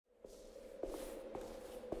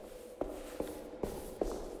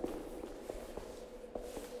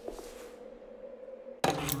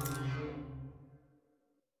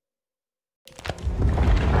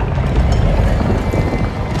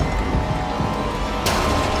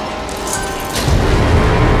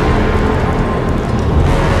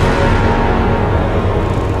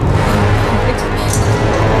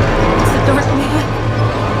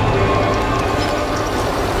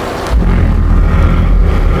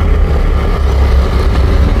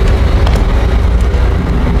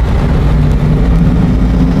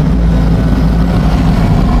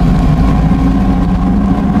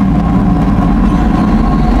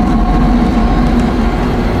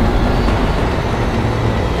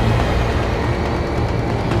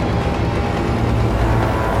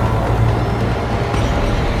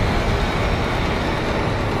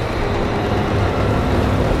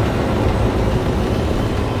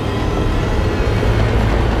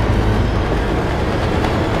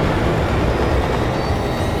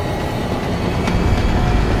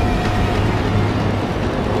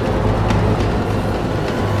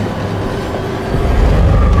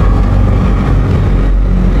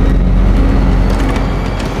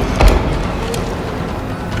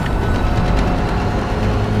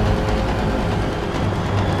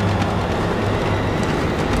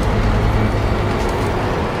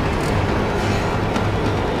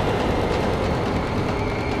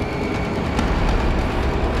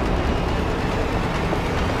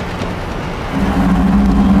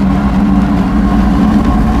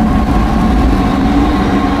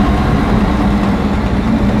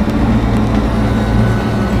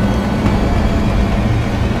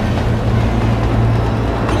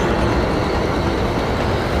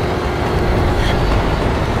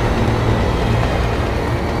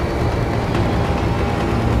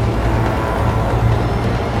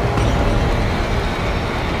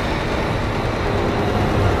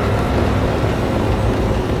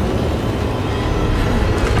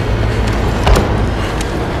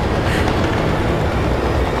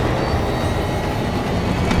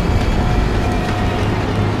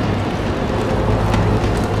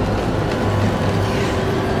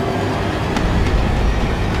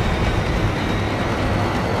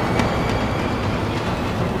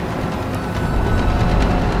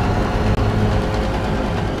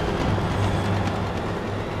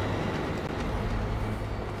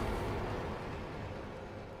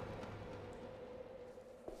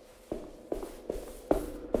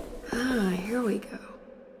Here we go.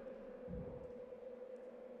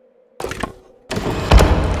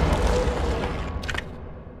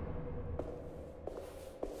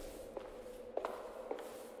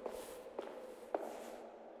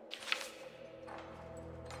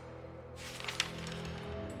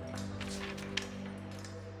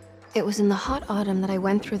 It was in the hot autumn that I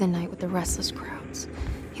went through the night with the restless crowds.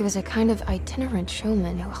 He was a kind of itinerant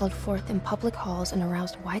showman who held forth in public halls and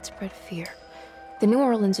aroused widespread fear. The New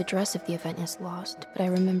Orleans address of the event is lost, but I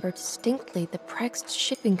remember distinctly the Prext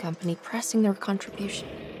shipping company pressing their contribution.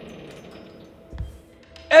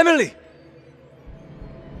 Emily!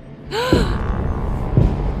 Please,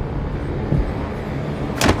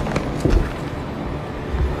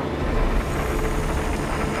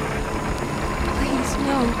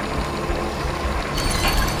 no.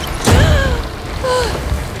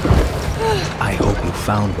 I hope you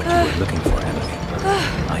found what you were looking for, Emily.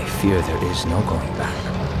 I fear there is no going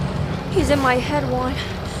back. He's in my head, Juan.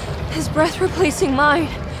 His breath replacing mine.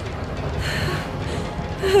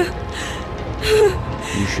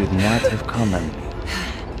 You should not have come, Emily.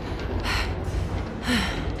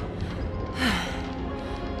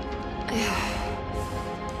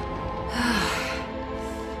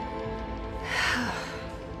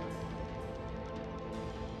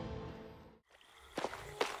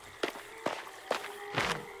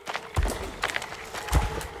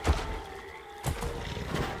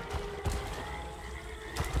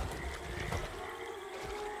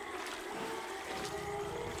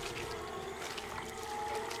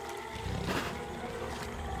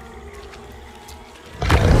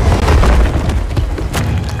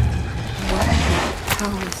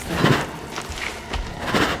 How is that?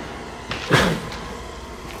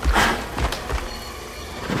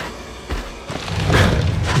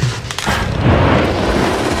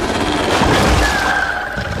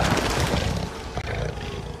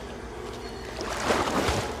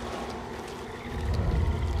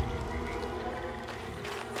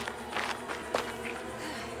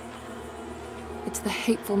 It's the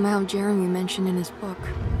hateful mound Jeremy mentioned in his book.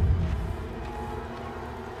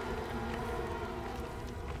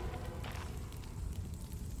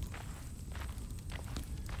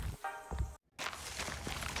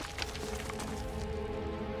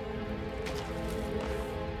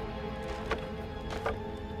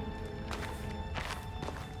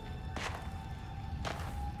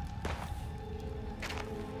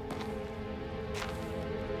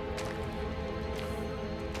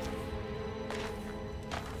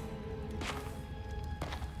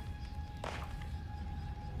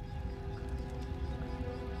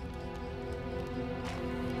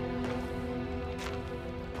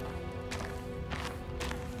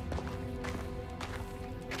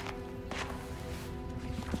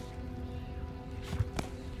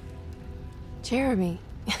 Jeremy,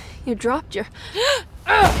 you dropped your...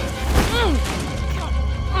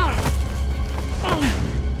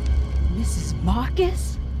 Mrs.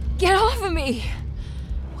 Marcus? Get off of me!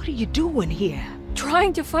 What are you doing here?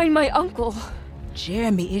 Trying to find my uncle.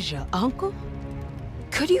 Jeremy is your uncle?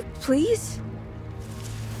 Could you please?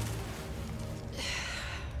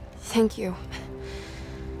 Thank you.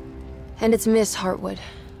 And it's Miss Hartwood.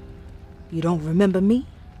 You don't remember me?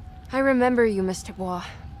 I remember you, Miss Dubois.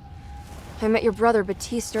 I met your brother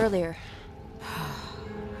Baptiste earlier.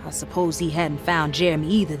 I suppose he hadn't found Jeremy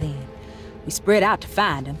either then. We spread out to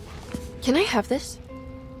find him. Can I have this?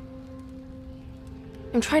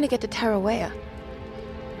 I'm trying to get to Tarawea.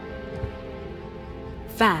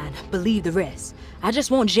 Fine, believe the rest. I just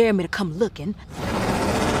want Jeremy to come looking.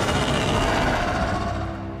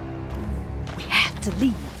 We have to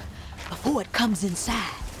leave before it comes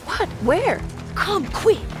inside. What? Where? Come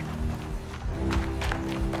quick!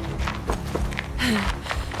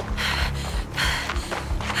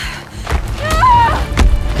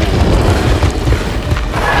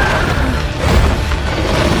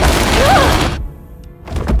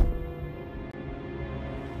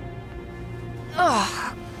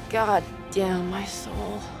 Oh, God damn my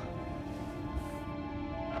soul.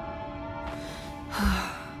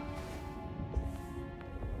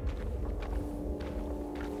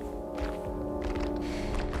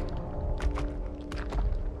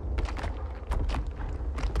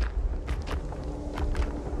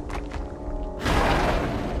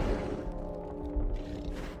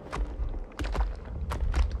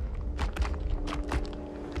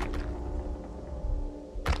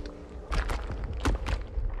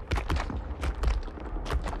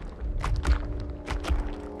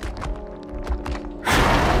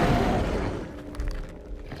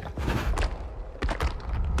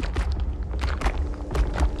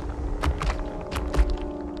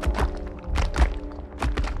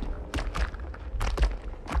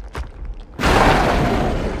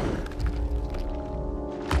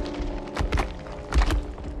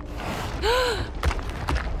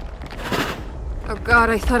 God,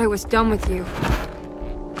 I thought I was done with you.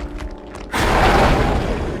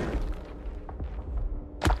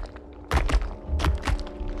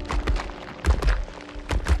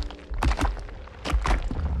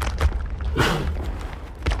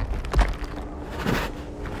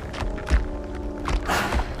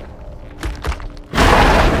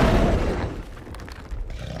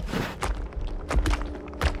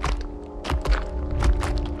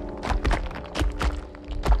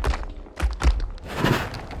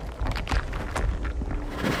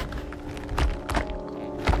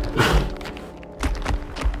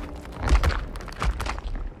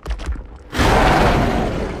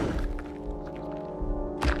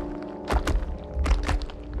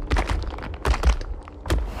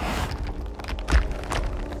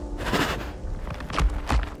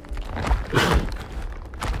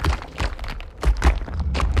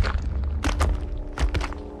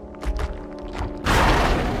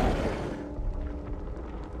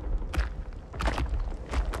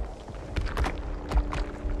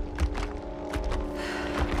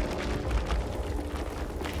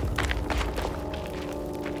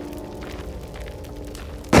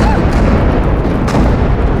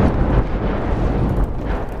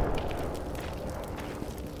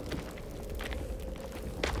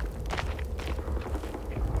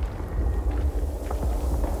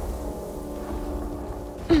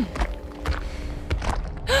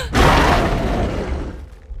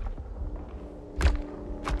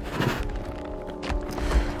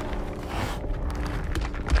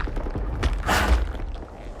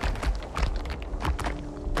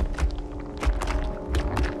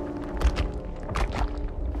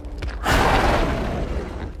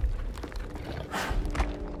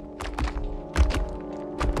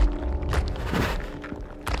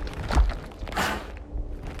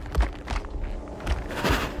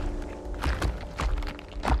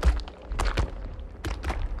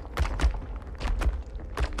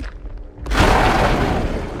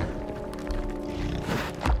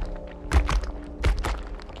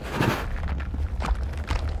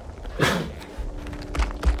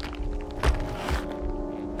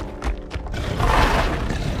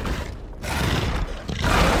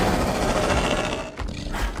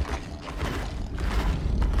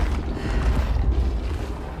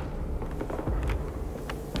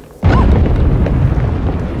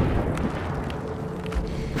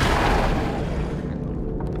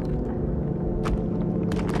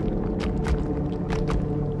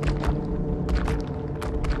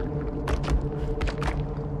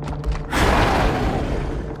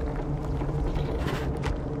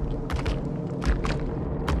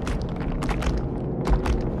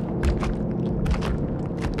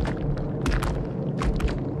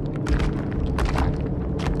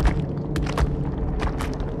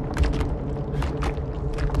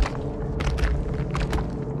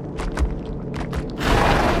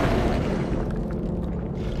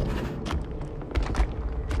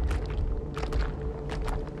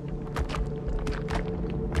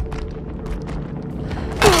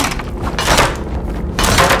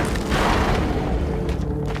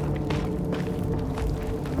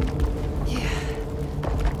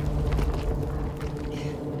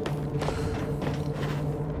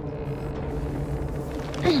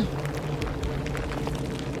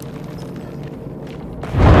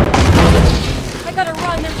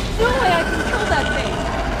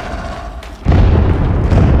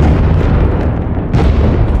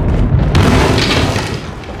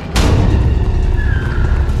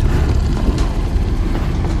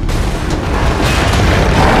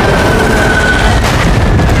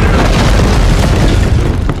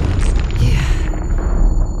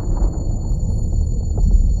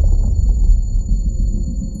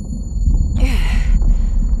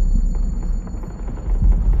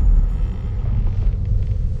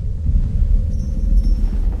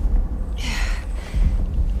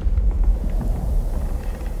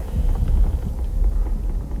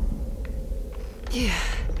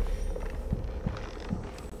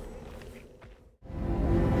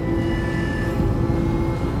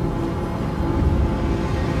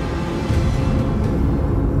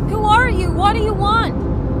 What do you want?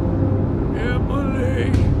 Emily,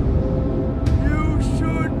 you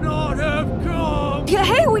should not have come. Yeah,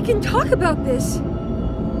 hey, we can talk about this.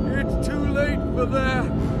 It's too late for that.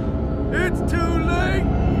 It's too late.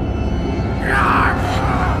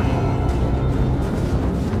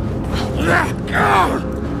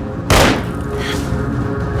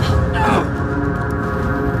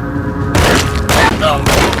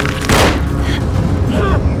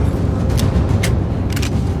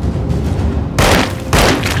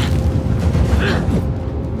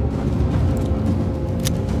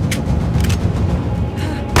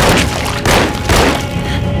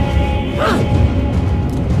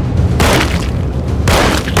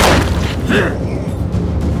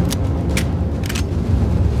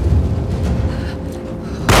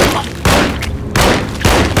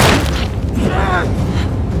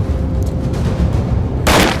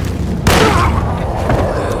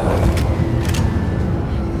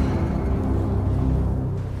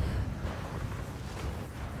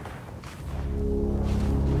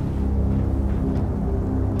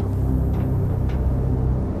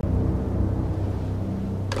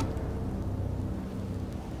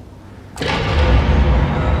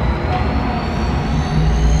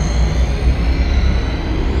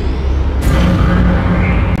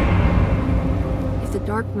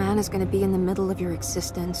 man is gonna be in the middle of your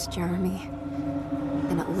existence, Jeremy,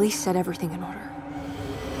 then at least set everything in order.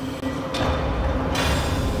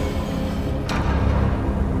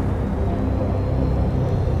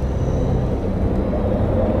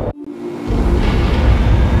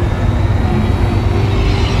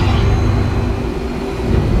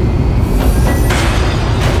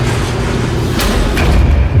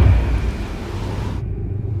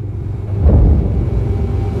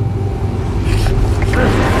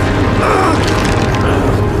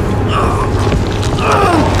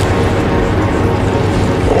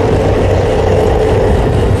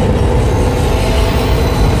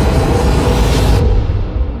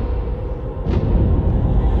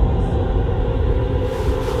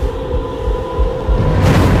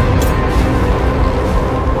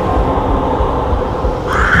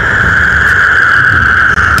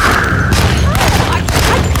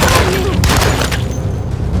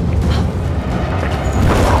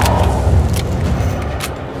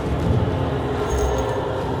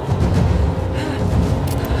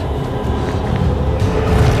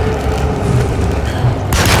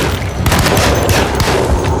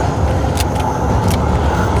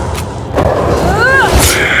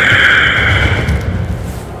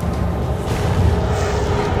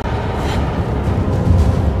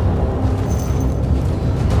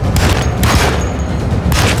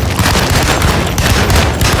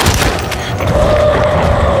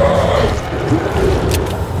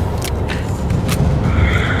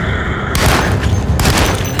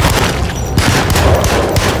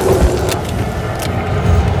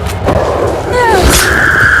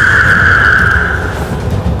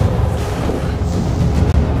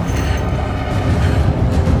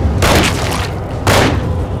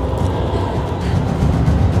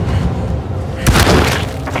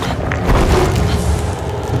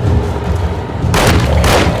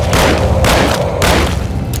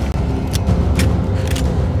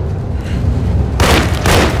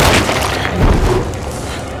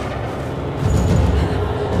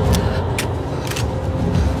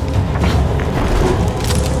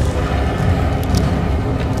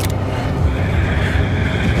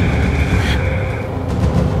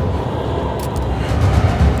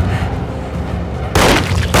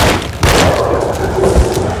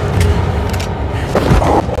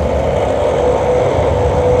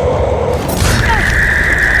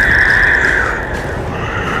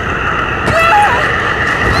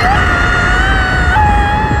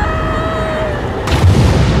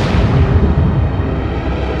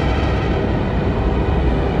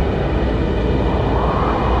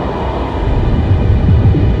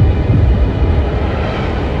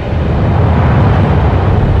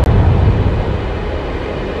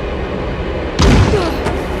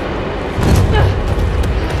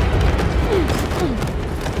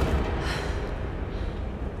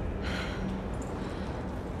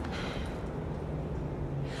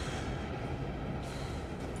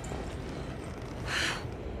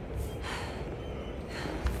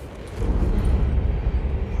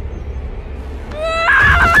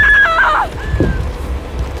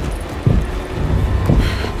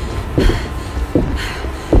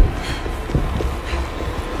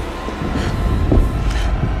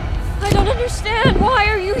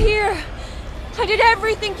 I did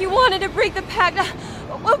everything you wanted to break the pact.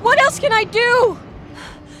 What else can I do?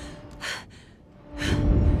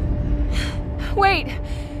 Wait,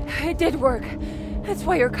 it did work. That's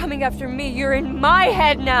why you're coming after me. You're in my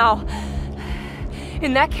head now.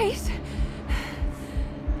 In that case,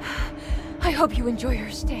 I hope you enjoy your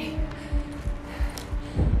stay.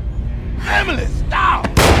 Emily, stop!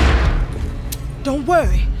 Don't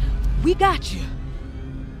worry, we got you.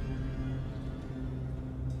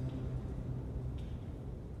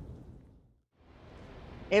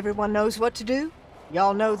 Everyone knows what to do?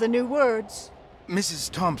 Y'all know the new words. Mrs.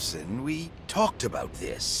 Thompson, we talked about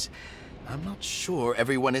this. I'm not sure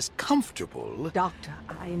everyone is comfortable. Doctor,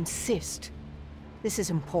 I insist. This is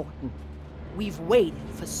important. We've waited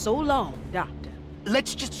for so long, Doctor.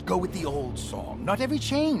 Let's just go with the old song. Not every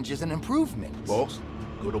change is an improvement. Boss,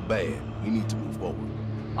 good or bad, we need to move forward.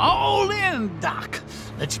 All in, Doc.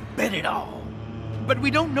 Let's bet it all. But we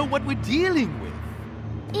don't know what we're dealing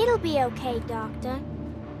with. It'll be okay, Doctor.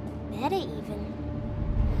 Better even.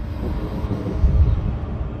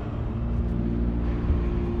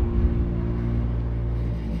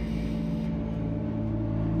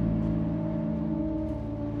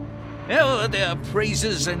 Ever there are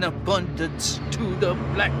praises in abundance to the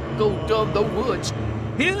black goat of the woods.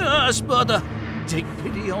 Hear us, brother. Take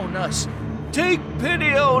pity on us. Take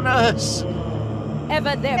pity on us.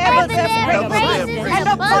 Ever their Ever their praises praises and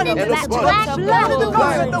abundance black gold.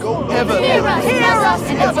 Ever Hear us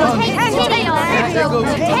and take pity on us.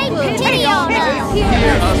 Take pity on us.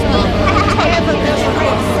 hear us, Ever their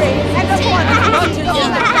praises and abundance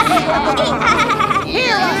gold.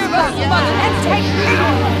 Hear us, and take pity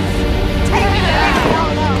on us. Take pity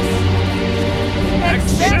on us.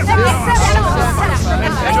 Accept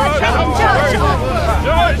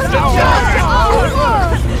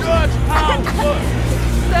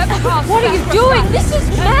What are you doing? This is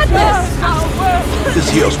madness! This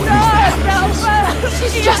heals what needs to happen.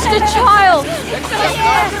 She's just a child!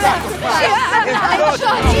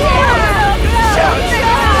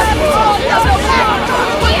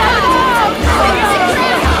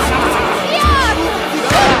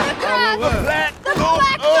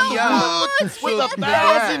 With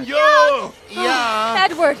 1,000 years!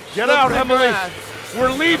 Edward! Get out, Emily!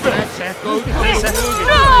 We're leaving! No!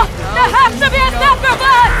 There has to be a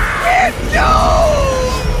sacrifice!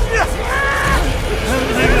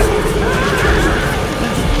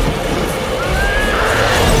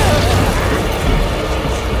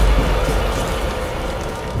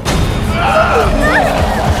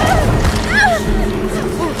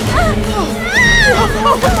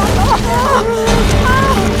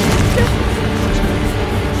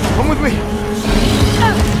 Come with me!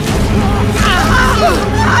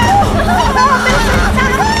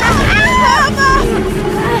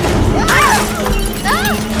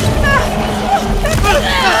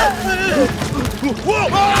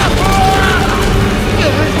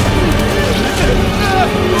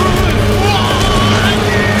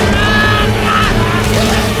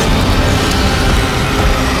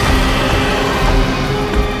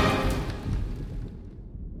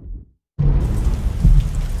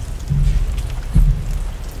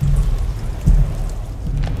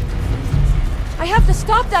 I have to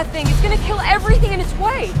stop that thing. It's gonna kill everything in its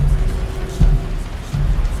way.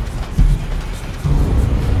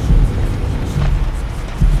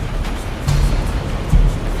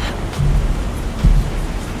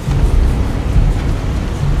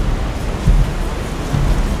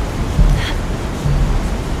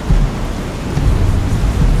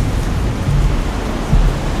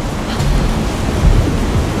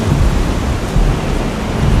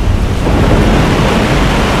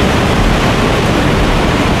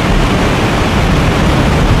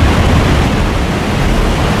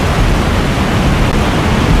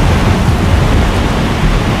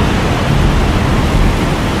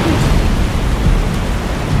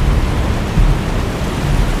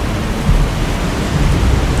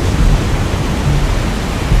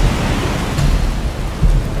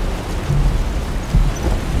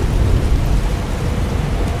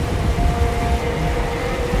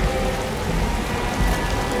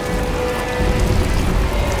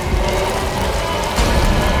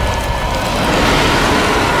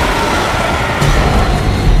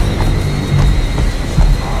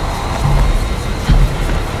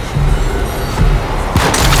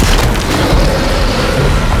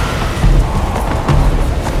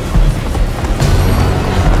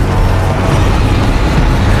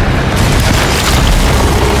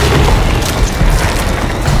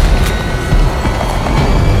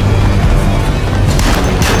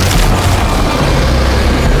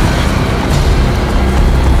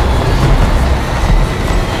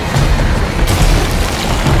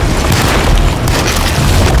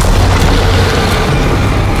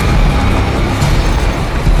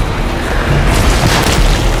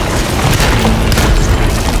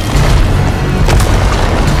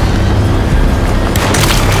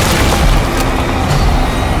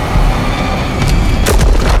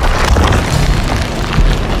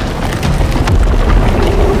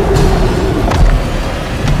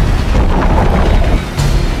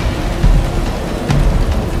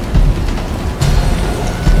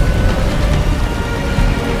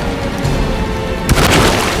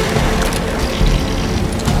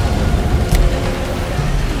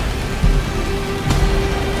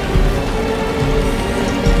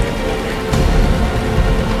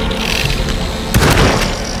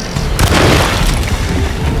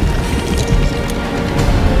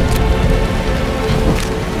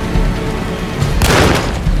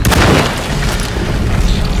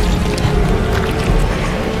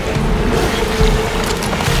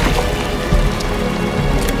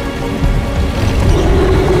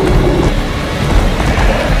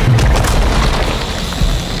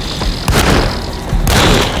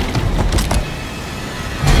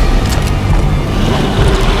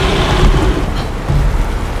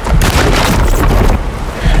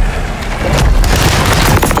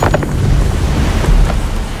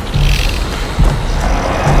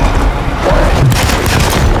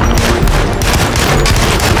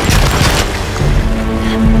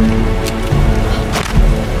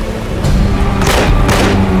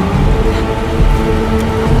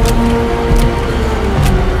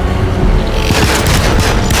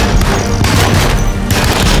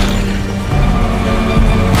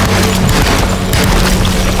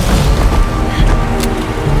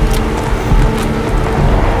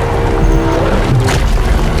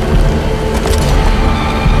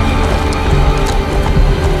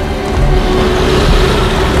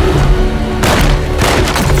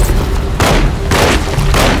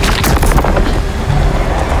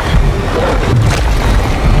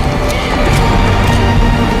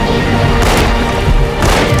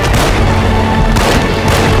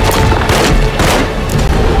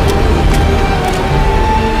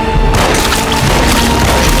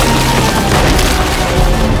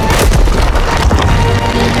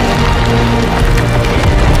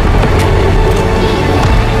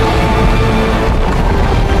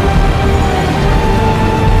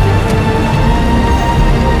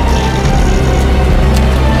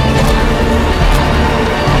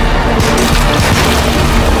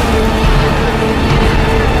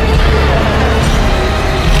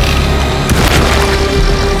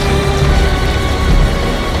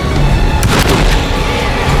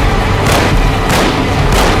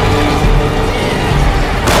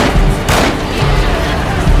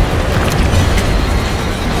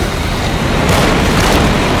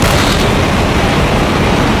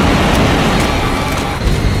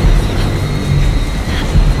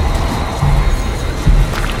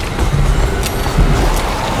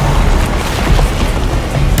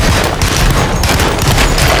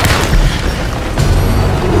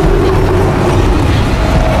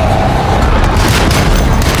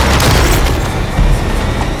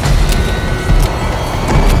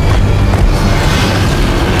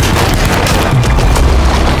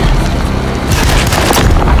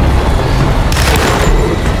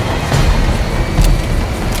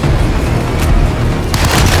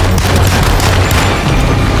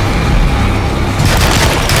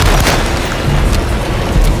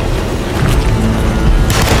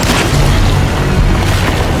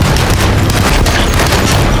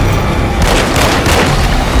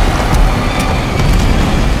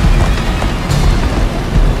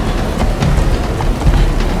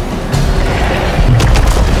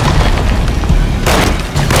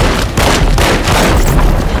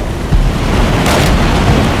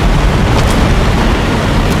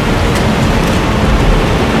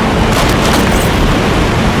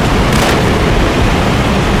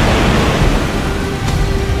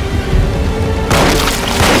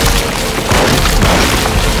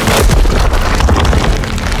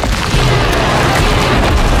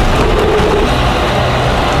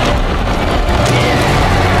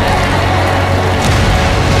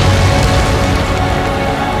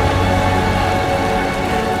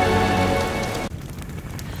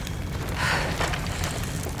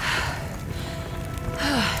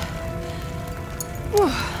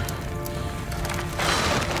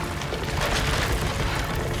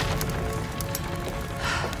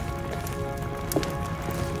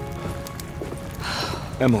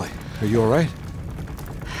 Emily, are you alright?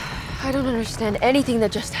 I don't understand anything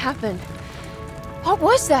that just happened. What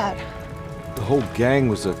was that? The whole gang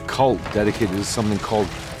was a cult dedicated to something called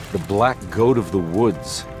the Black Goat of the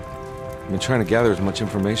Woods. I've been trying to gather as much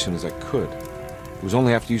information as I could. It was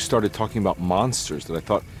only after you started talking about monsters that I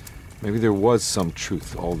thought maybe there was some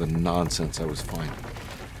truth to all the nonsense I was finding.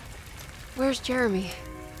 Where's Jeremy?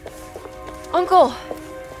 Uncle!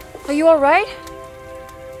 Are you alright?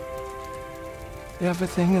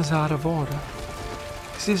 Everything is out of order.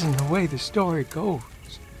 This isn't the way the story goes.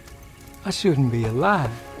 I shouldn't be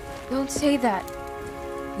alive. Don't say that.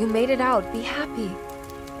 You made it out. Be happy.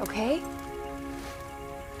 Okay?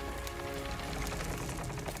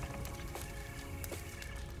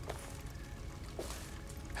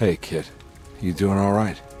 Hey, kid. You doing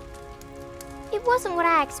alright? It wasn't what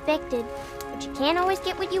I expected, but you can't always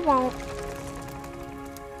get what you want.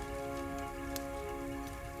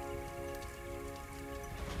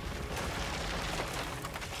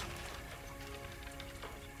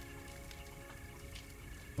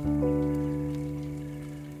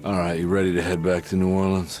 Alright, you ready to head back to New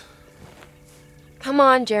Orleans? Come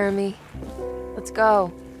on, Jeremy. Let's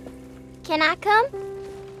go. Can I come?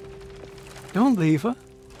 Don't leave her.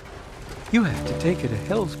 You have to take her to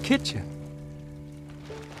Hell's Kitchen.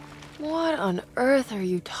 What on earth are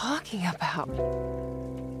you talking about?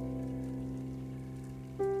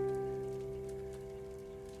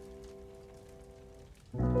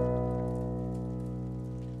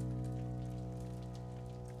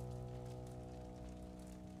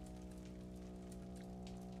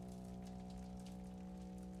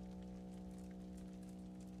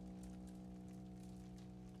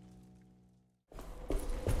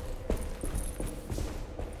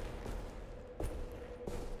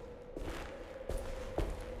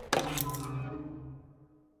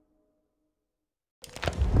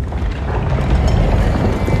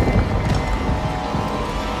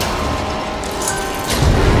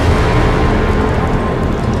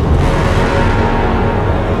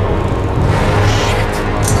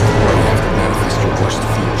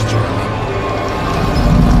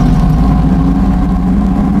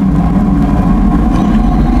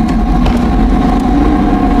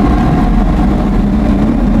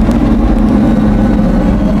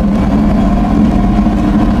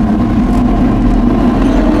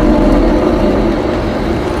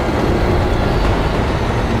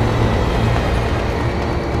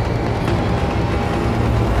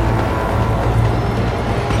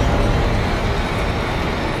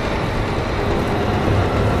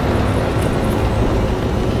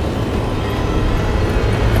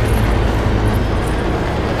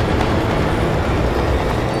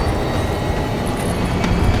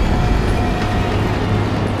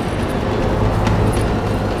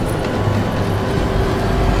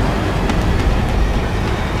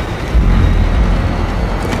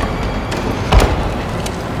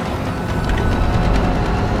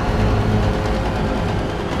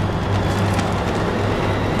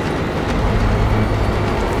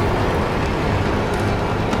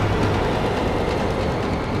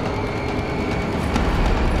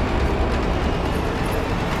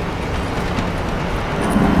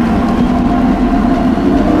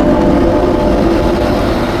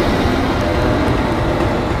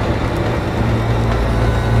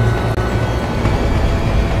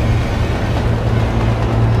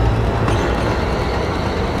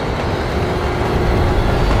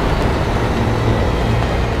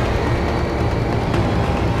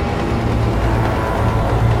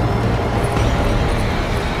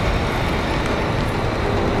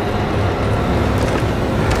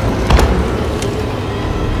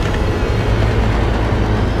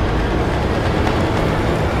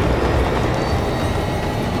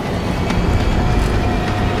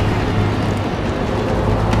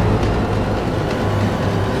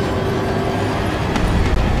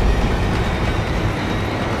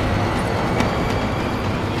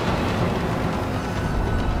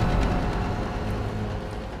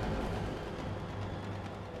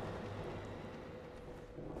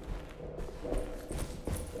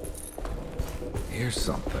 Here's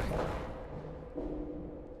something.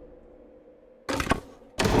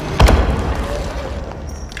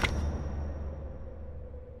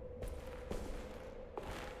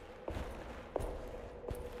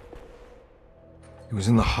 It was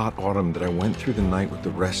in the hot autumn that I went through the night with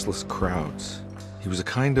the restless crowds. He was a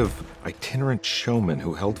kind of itinerant showman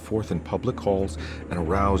who held forth in public halls and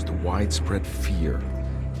aroused widespread fear.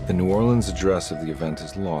 The New Orleans address of the event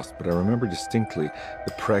is lost, but I remember distinctly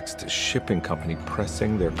the Prext shipping company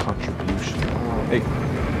pressing their contribution. Hey.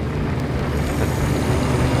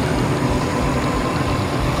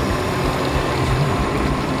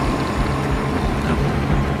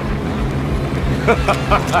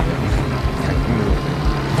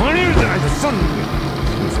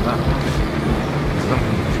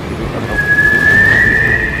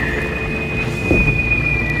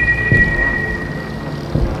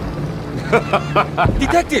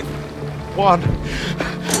 Detective! Juan!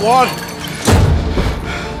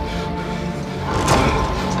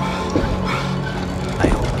 I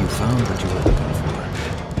hope you found what you were looking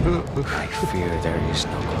for. I fear there is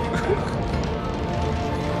no going back.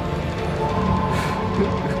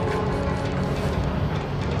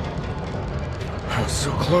 I was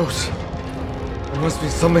so close. There must be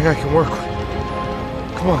something I can work with.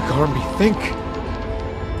 Come on, Garmy, think.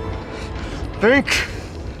 Think!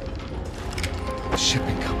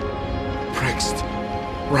 Shipping company. Prext.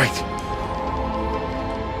 Right.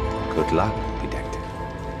 Good luck, detective.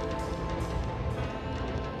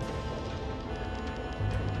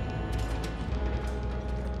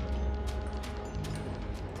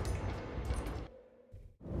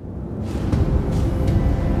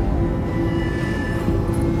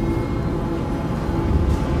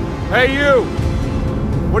 Hey, you!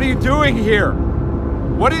 What are you doing here?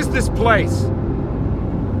 What is this place?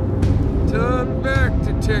 Turn back,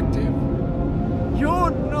 detective.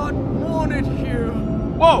 You're not wanted here.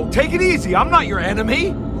 Whoa, take it easy. I'm not your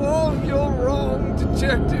enemy. Oh, you're wrong,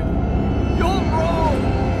 detective. You're wrong.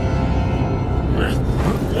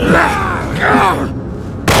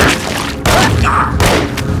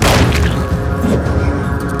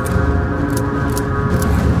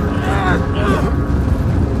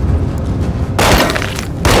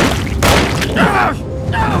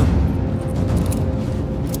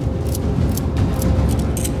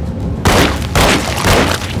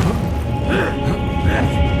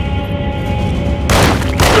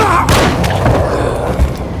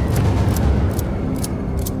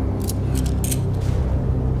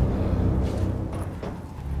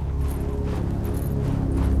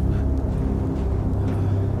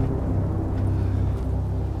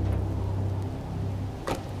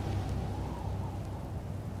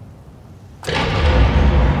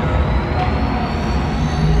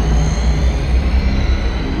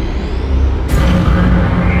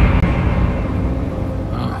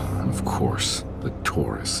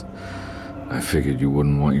 I figured you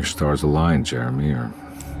wouldn't want your stars aligned, Jeremy, or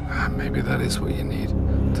maybe that is what you need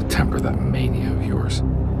to temper that mania of yours.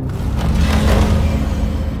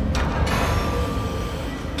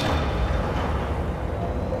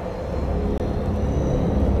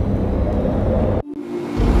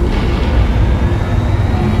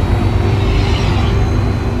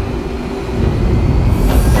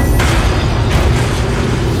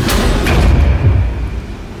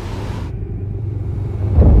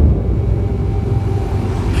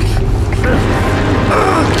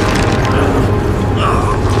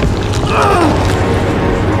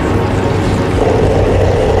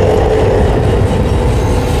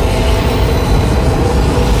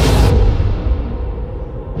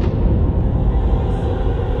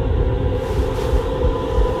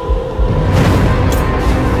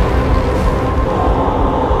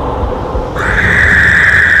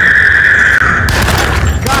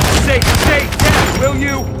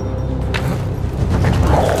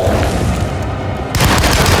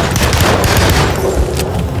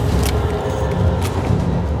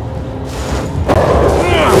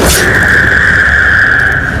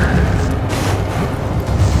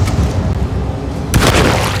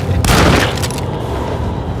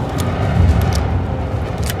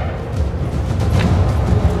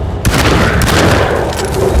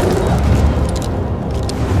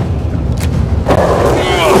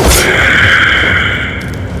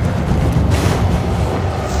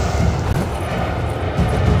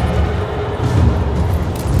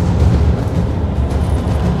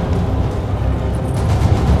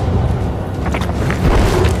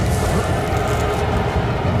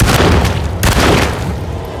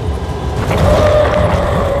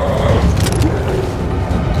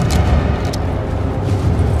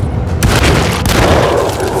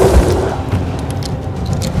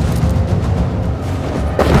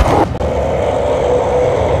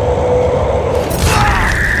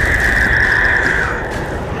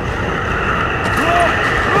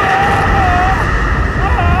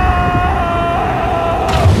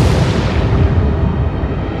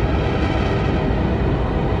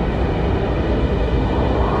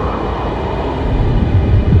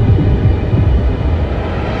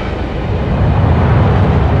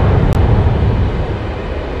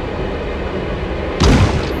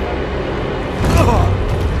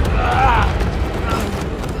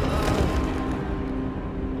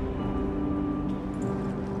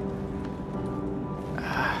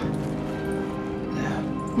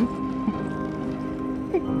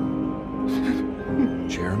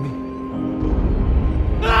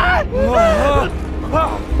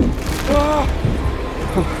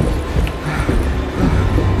 I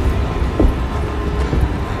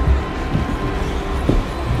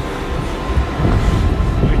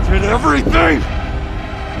did everything!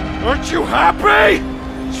 Aren't you happy?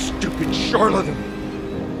 Stupid charlatan!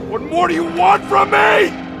 What more do you want from me?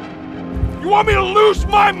 You want me to lose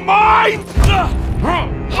my mind?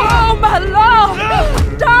 Oh, my lord!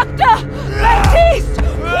 Doctor! Baptiste!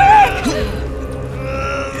 Quick!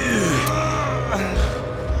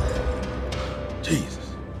 Jesus.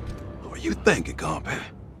 What are you thinking, compare?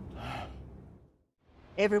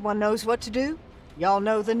 Everyone knows what to do? Y'all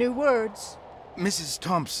know the new words. Mrs.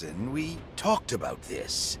 Thompson, we talked about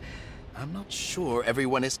this. I'm not sure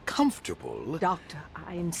everyone is comfortable. Doctor,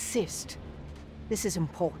 I insist. This is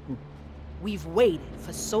important. We've waited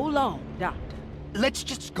for so long, Doctor. Let's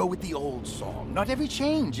just go with the old song. Not every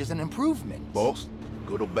change is an improvement. Boss,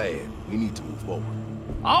 good or bad, we need to move forward.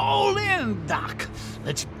 All in, Doc.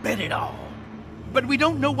 Let's bet it all. But we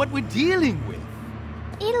don't know what we're dealing with.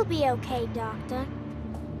 It'll be okay, Doctor.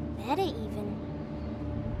 Better even.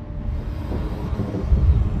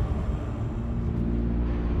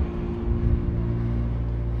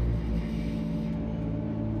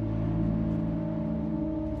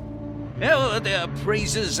 Now there are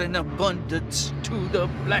praises in abundance to the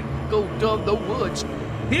black goat of the woods.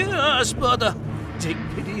 Hear us, brother. Take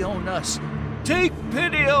pity on us. Take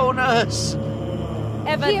pity on us.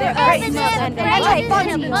 Ever Hear the us praises and and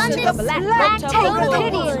abundance to the black goat of take the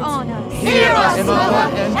pity woods. on us. Hear us, Mother,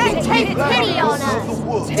 and take pity on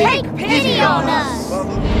us. Take pity on us.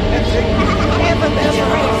 Ever the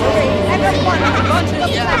praise and abundance of the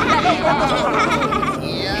black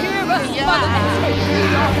Hear us, Mother, and take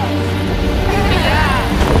pity on us.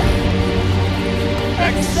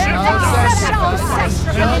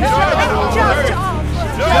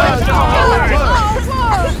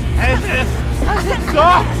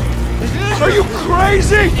 Stop! Are you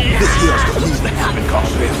crazy? This here's what needs to happen,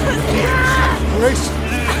 compare. Grace!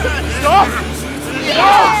 Stop!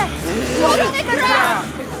 Stop! Shoot the ground!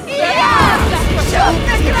 Yeah! Shoot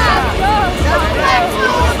the ground! The black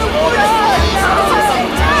goat of the woods!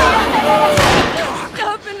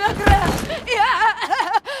 Stop in the ground! Yeah!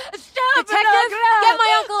 Stop in the Detective, ground! get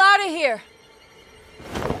my uncle out of here!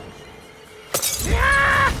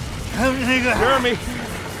 Jeremy,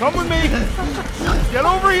 come with me! Get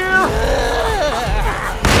over here!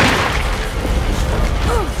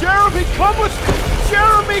 Jeremy, come with...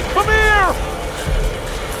 Jeremy, come here!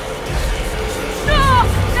 No!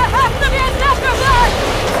 There has to be another blood!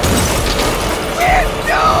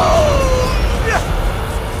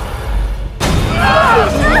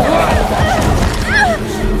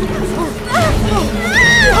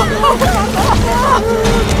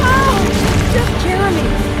 Jeremy!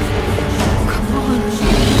 Come on.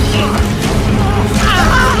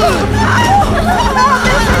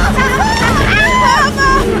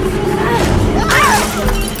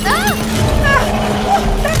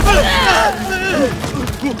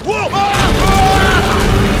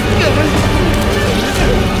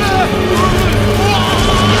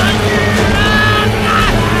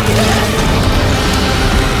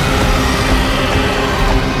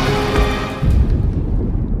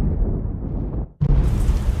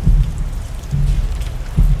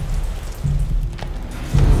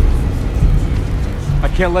 I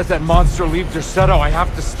can't let that monster leave Derceto. I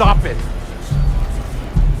have to stop it.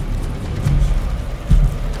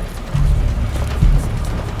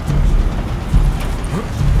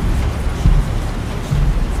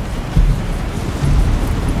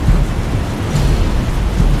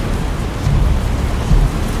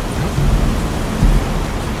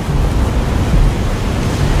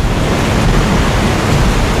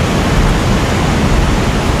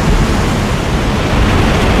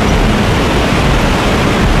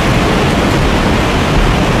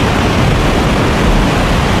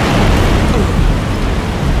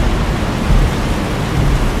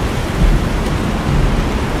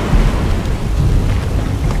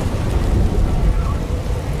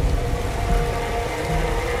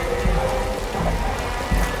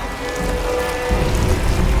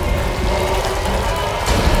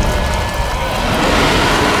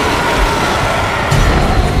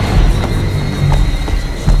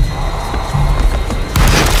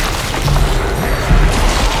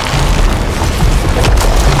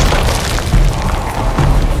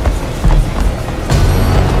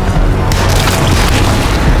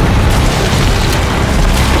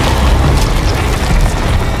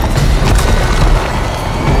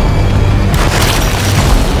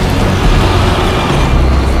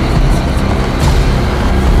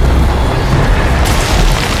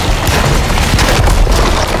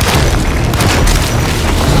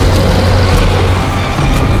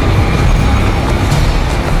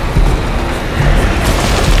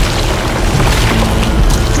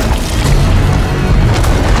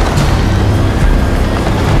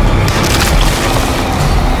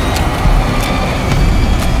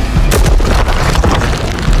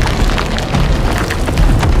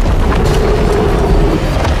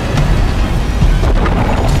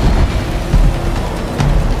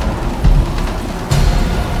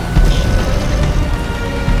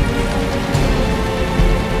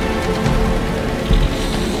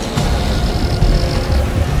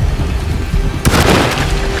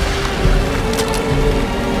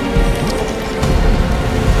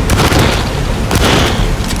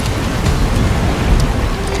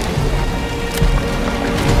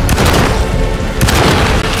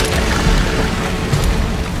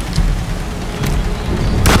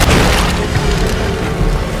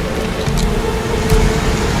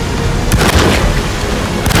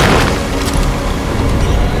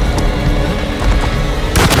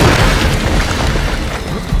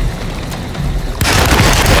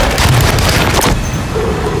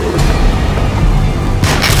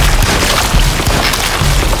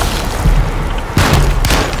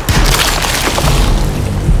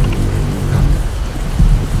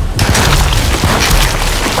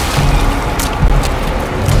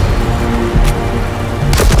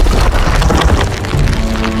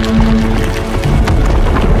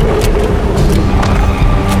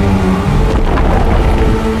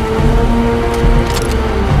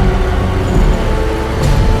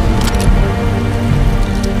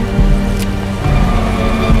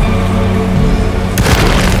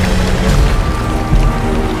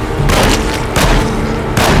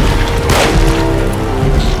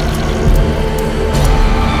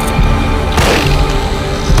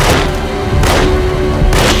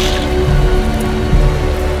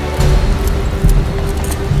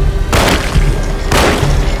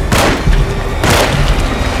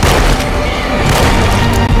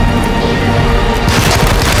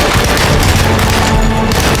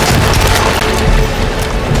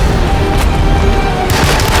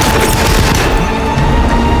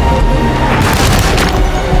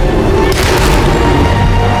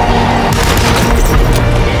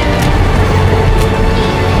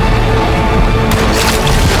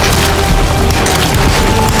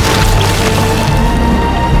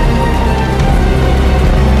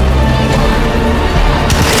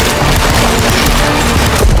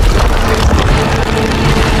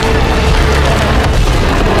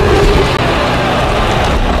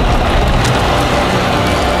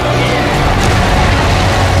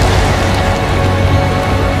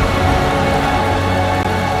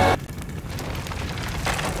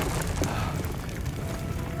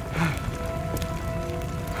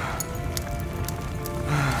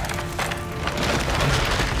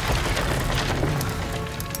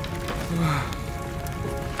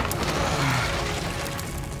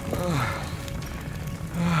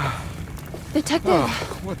 Detective!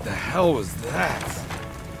 Oh, what the hell was that?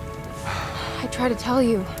 I tried to tell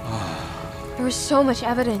you. There was so much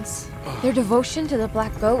evidence. Their devotion to the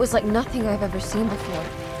Black Goat was like nothing I've ever seen before.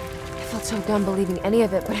 I felt so dumb believing any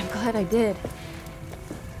of it, but I'm glad I did.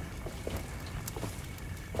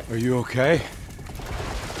 Are you okay?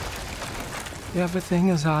 Everything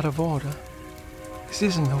is out of order. This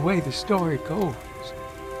isn't the way the story goes.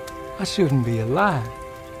 I shouldn't be alive.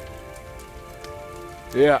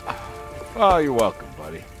 Yeah. Oh, you're welcome,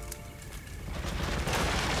 buddy.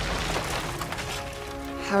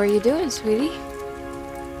 How are you doing, sweetie?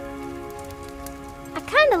 I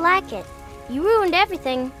kinda like it. You ruined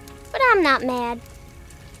everything, but I'm not mad.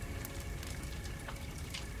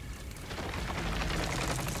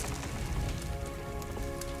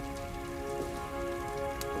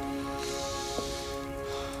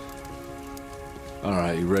 All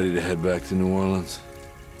right, you ready to head back to New Orleans?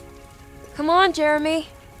 Come on, Jeremy.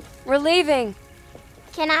 We're leaving.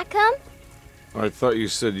 Can I come? I thought you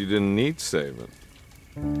said you didn't need saving.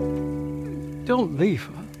 Don't leave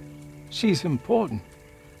her. She's important.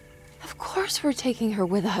 Of course we're taking her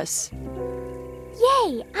with us.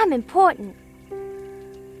 Yay, I'm important.